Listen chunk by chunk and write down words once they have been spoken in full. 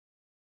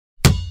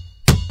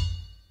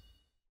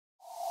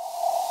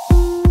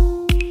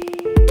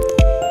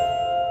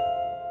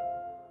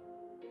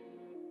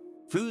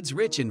Foods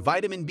rich in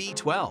vitamin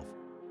B12.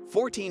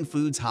 14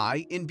 foods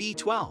high in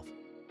B12.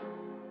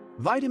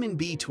 Vitamin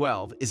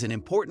B12 is an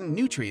important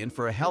nutrient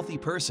for a healthy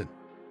person.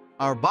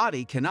 Our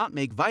body cannot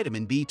make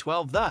vitamin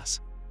B12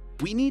 thus.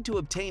 We need to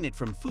obtain it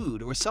from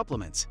food or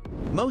supplements.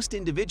 Most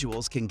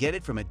individuals can get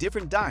it from a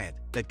different diet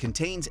that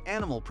contains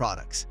animal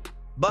products.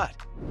 But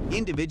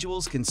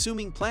individuals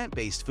consuming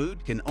plant-based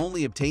food can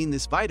only obtain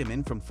this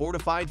vitamin from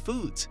fortified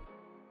foods.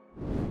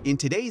 In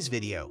today's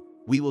video,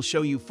 we will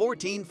show you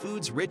 14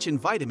 foods rich in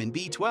vitamin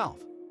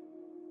B12.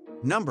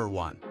 Number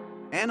 1.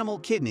 Animal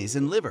kidneys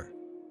and liver.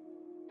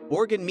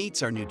 Organ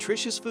meats are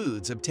nutritious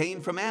foods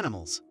obtained from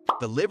animals.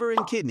 The liver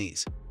and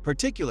kidneys,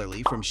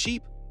 particularly from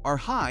sheep, are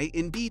high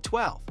in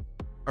B12.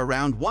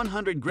 Around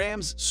 100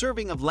 grams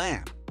serving of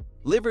lamb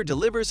liver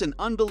delivers an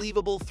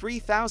unbelievable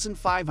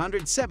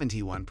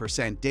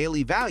 3,571%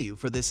 daily value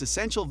for this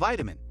essential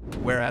vitamin,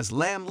 whereas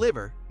lamb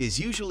liver is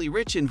usually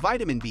rich in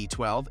vitamin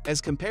B12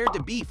 as compared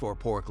to beef or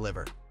pork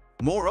liver.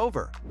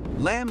 Moreover,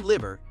 lamb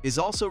liver is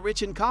also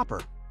rich in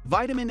copper,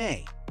 vitamin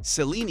A,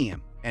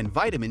 selenium, and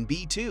vitamin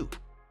B2.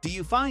 Do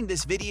you find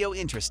this video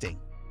interesting?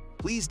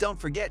 Please don't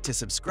forget to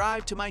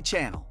subscribe to my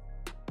channel.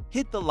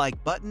 Hit the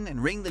like button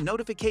and ring the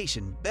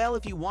notification bell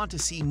if you want to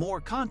see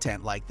more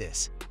content like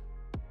this.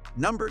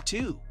 Number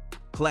 2.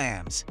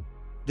 Clams.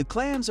 The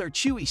clams are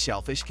chewy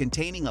shellfish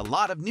containing a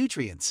lot of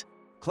nutrients.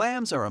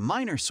 Clams are a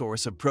minor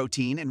source of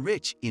protein and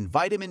rich in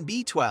vitamin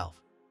B12.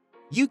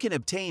 You can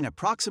obtain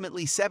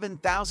approximately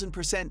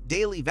 7,000%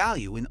 daily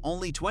value in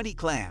only 20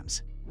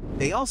 clams.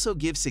 They also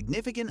give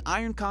significant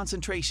iron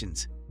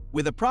concentrations,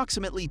 with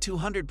approximately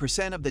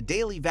 200% of the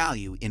daily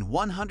value in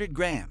 100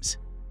 grams.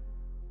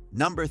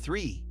 Number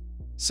 3.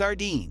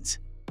 Sardines.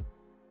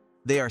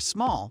 They are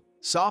small,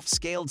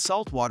 soft-scaled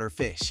saltwater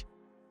fish.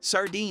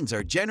 Sardines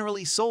are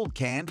generally sold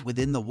canned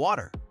within the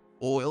water,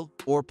 oil,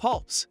 or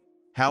pulps.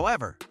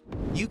 However,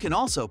 you can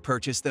also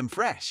purchase them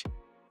fresh.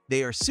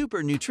 They are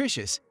super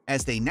nutritious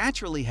as they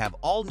naturally have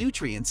all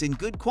nutrients in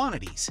good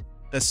quantities.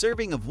 A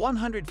serving of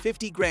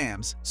 150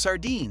 grams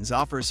sardines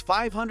offers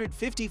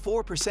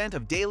 554%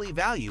 of daily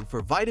value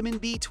for vitamin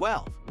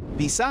B12.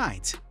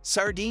 Besides,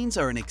 sardines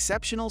are an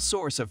exceptional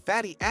source of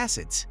fatty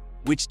acids,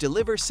 which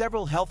deliver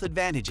several health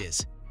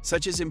advantages,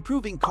 such as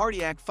improving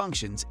cardiac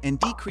functions and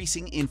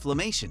decreasing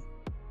inflammation.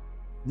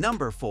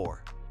 Number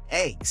 4.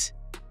 Eggs.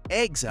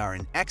 Eggs are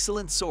an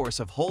excellent source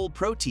of whole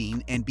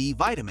protein and B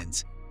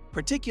vitamins,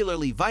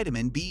 particularly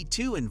vitamin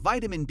B2 and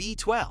vitamin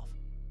B12.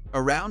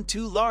 Around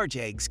 2 large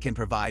eggs can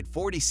provide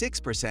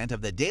 46%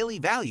 of the daily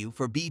value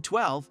for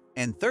B12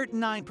 and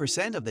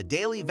 39% of the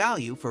daily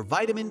value for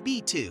vitamin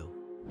B2.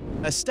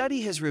 A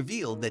study has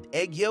revealed that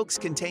egg yolks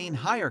contain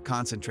higher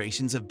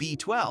concentrations of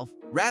B12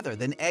 rather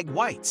than egg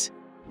whites.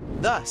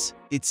 Thus,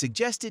 it's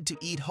suggested to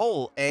eat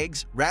whole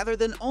eggs rather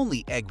than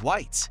only egg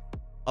whites.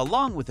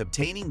 Along with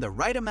obtaining the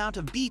right amount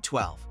of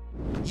B12,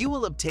 you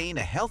will obtain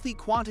a healthy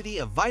quantity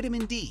of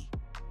vitamin D.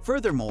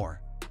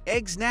 Furthermore,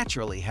 eggs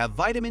naturally have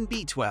vitamin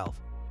B12,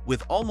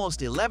 with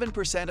almost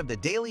 11% of the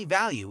daily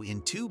value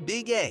in 2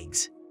 big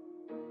eggs.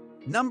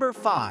 Number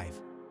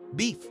 5.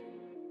 Beef.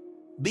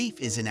 Beef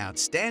is an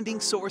outstanding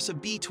source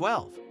of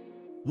B12.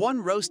 One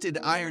roasted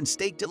iron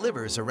steak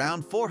delivers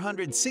around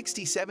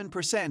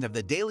 467% of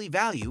the daily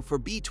value for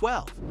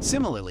B12.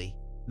 Similarly,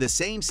 the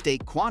same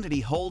steak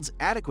quantity holds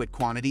adequate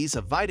quantities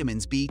of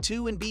vitamins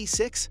B2 and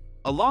B6,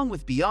 along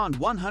with beyond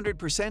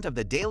 100% of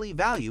the daily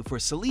value for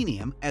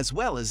selenium as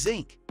well as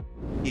zinc.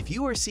 If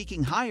you are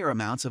seeking higher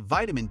amounts of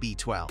vitamin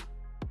B12,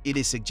 it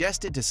is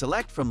suggested to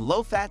select from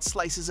low-fat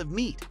slices of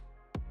meat.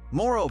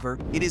 Moreover,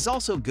 it is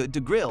also good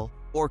to grill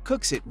or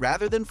cook it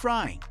rather than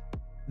frying.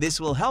 This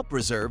will help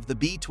preserve the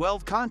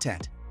B12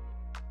 content.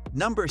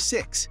 Number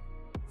 6.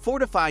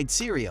 Fortified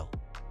cereal.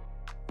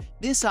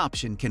 This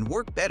option can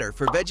work better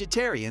for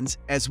vegetarians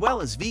as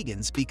well as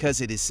vegans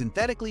because it is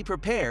synthetically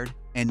prepared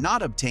and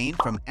not obtained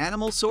from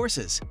animal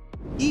sources.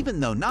 Even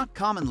though not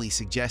commonly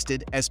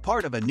suggested as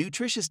part of a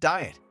nutritious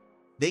diet,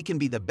 they can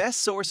be the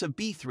best source of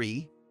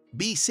B3,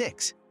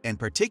 B6, and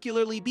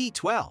particularly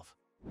B12.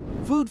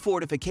 Food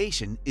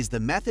fortification is the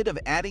method of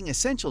adding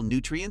essential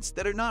nutrients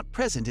that are not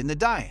present in the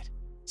diet,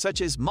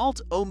 such as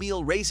malt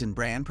oatmeal raisin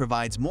bran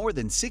provides more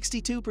than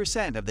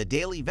 62% of the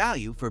daily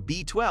value for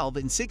B12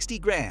 in 60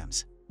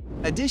 grams.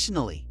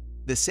 Additionally,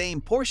 the same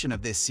portion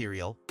of this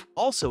cereal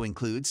also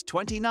includes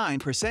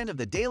 29% of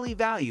the daily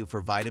value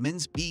for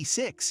vitamins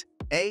B6,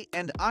 A,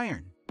 and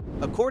iron.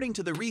 According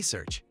to the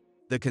research,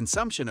 the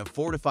consumption of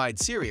fortified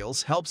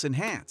cereals helps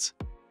enhance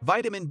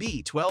vitamin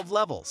B12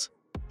 levels.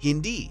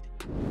 Indeed,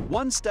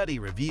 one study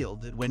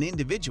revealed that when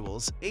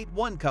individuals ate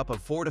 1 cup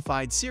of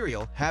fortified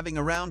cereal having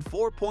around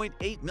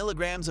 4.8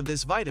 milligrams of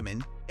this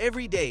vitamin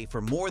every day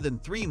for more than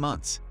 3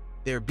 months,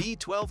 their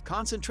B12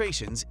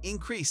 concentrations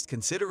increased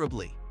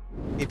considerably.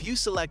 If you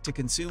select to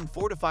consume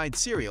fortified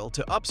cereal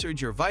to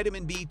upsurge your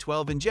vitamin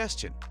B12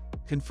 ingestion,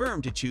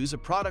 confirm to choose a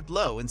product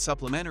low in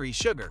supplementary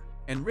sugar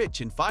and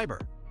rich in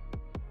fiber.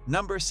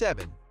 Number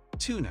 7.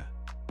 Tuna.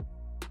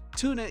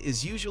 Tuna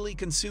is usually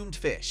consumed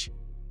fish.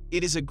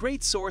 It is a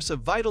great source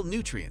of vital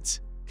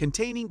nutrients,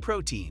 containing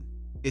protein,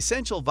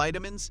 Essential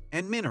vitamins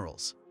and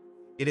minerals.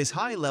 It has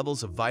high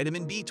levels of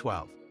vitamin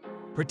B12,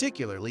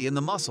 particularly in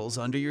the muscles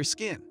under your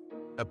skin.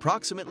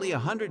 Approximately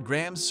 100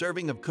 grams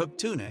serving of cooked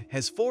tuna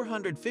has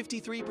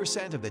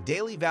 453% of the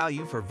daily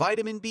value for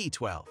vitamin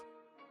B12.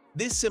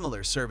 This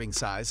similar serving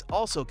size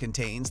also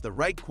contains the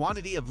right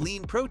quantity of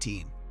lean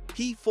protein,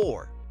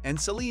 P4, and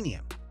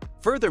selenium.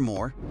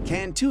 Furthermore,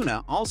 canned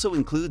tuna also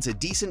includes a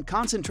decent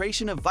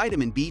concentration of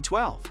vitamin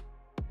B12.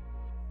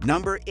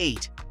 Number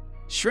 8.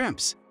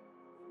 Shrimps.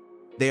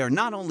 They are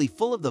not only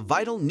full of the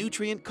vital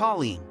nutrient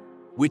choline,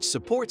 which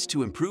supports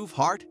to improve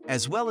heart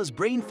as well as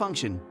brain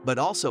function, but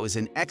also is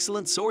an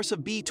excellent source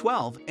of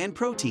B12 and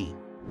protein.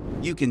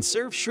 You can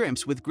serve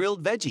shrimps with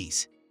grilled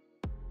veggies.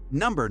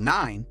 Number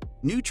 9.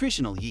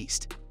 Nutritional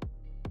yeast.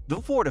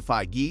 The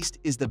fortified yeast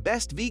is the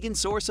best vegan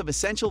source of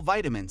essential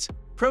vitamins,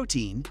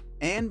 protein,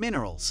 and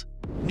minerals.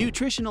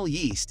 Nutritional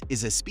yeast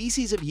is a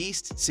species of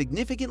yeast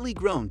significantly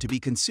grown to be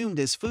consumed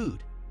as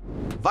food.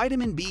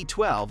 Vitamin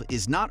B12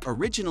 is not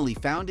originally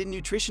found in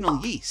nutritional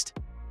yeast,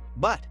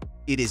 but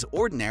it is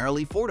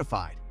ordinarily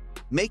fortified,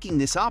 making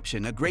this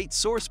option a great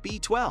source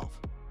B12.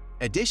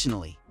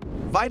 Additionally,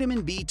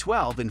 vitamin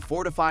B12 in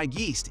fortified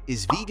yeast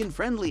is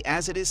vegan-friendly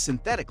as it is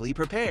synthetically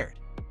prepared.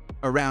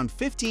 Around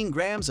 15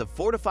 grams of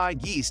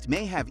fortified yeast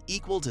may have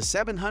equal to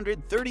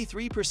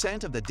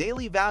 733% of the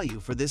daily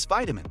value for this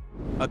vitamin.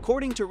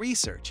 According to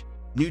research,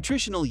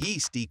 nutritional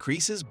yeast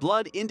decreases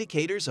blood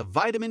indicators of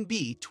vitamin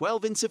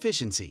B12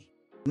 insufficiency.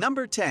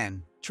 Number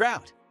 10.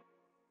 Trout.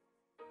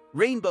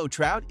 Rainbow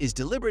trout is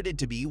deliberated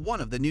to be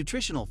one of the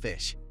nutritional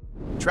fish.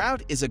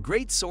 Trout is a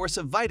great source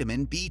of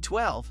vitamin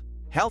B12,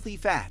 healthy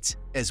fats,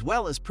 as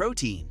well as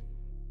protein.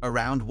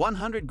 Around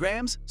 100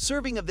 grams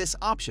serving of this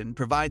option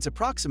provides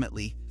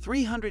approximately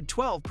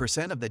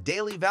 312% of the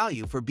daily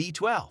value for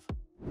B12.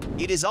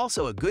 It is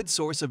also a good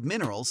source of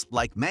minerals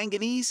like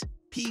manganese,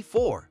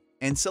 P4,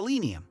 and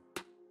selenium.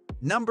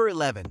 Number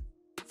 11.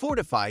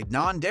 Fortified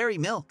non-dairy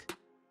milk.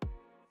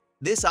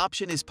 This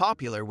option is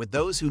popular with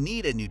those who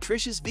need a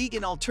nutritious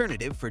vegan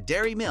alternative for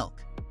dairy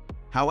milk.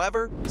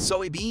 However,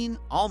 soybean,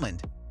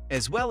 almond,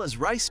 as well as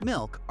rice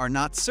milk are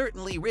not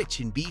certainly rich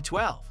in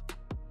B12.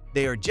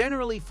 They are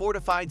generally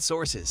fortified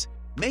sources,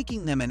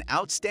 making them an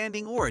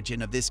outstanding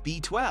origin of this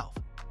B12.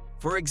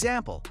 For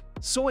example,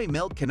 soy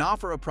milk can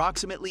offer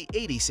approximately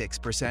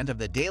 86% of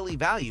the daily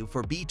value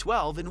for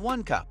B12 in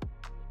 1 cup.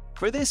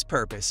 For this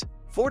purpose,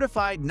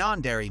 fortified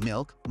non-dairy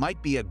milk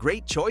might be a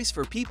great choice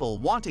for people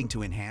wanting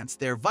to enhance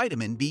their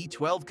vitamin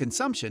B12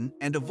 consumption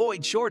and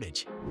avoid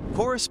shortage.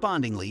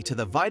 Correspondingly to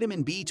the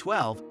vitamin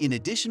B12 in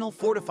additional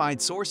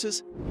fortified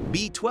sources,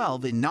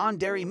 B12 in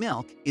non-dairy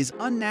milk is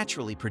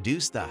unnaturally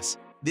produced thus.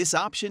 This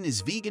option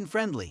is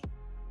vegan-friendly.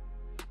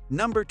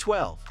 Number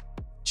 12.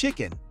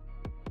 Chicken.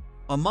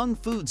 Among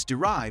foods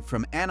derived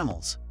from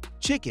animals,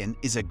 chicken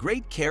is a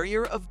great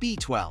carrier of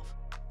B12.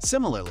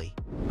 Similarly,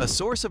 a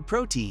source of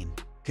protein,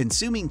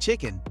 consuming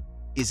chicken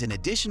is an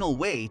additional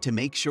way to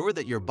make sure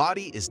that your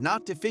body is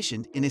not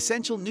deficient in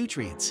essential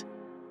nutrients.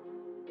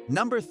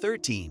 Number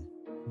 13.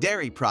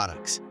 Dairy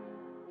products.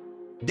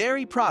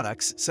 Dairy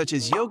products such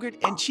as yogurt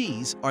and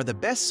cheese are the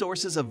best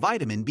sources of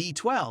vitamin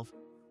B12,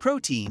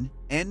 protein,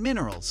 and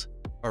minerals.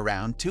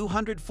 Around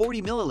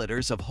 240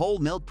 milliliters of whole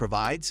milk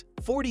provides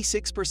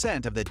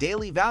 46% of the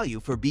daily value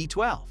for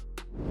B12.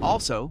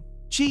 Also,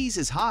 cheese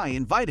is high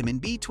in vitamin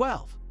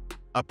B12.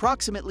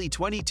 Approximately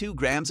 22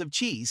 grams of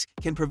cheese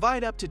can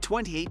provide up to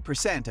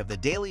 28% of the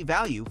daily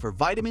value for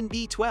vitamin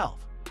B12.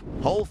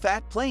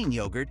 Whole-fat plain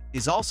yogurt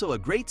is also a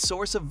great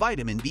source of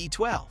vitamin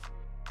B12.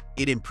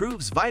 It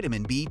improves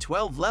vitamin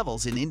B12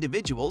 levels in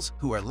individuals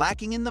who are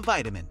lacking in the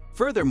vitamin.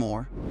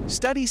 Furthermore,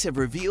 studies have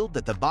revealed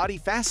that the body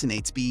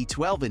fascinates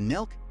B12 in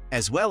milk,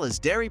 as well as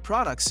dairy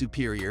products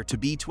superior to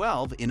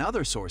B12 in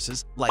other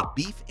sources like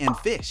beef and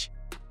fish.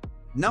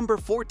 Number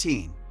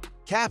 14.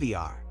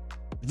 Caviar.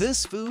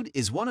 This food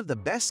is one of the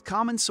best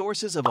common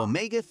sources of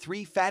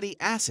omega-3 fatty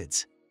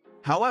acids.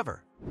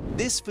 However,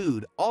 this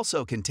food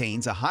also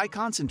contains a high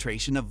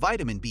concentration of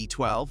vitamin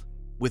B12,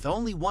 with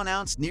only 1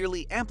 ounce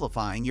nearly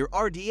amplifying your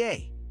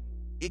RDA.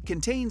 It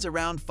contains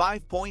around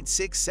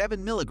 5.67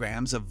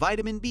 milligrams of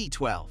vitamin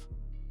B12.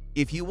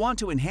 If you want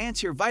to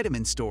enhance your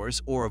vitamin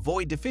stores or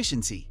avoid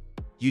deficiency,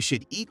 you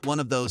should eat one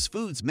of those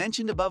foods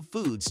mentioned above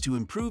foods to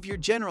improve your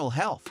general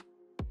health.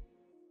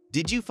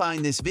 Did you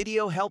find this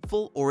video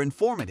helpful or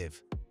informative?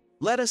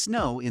 Let us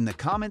know in the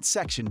comments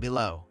section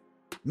below.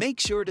 Make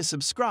sure to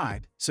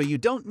subscribe so you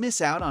don't miss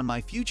out on my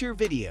future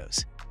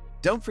videos.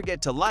 Don't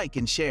forget to like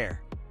and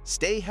share.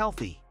 Stay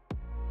healthy.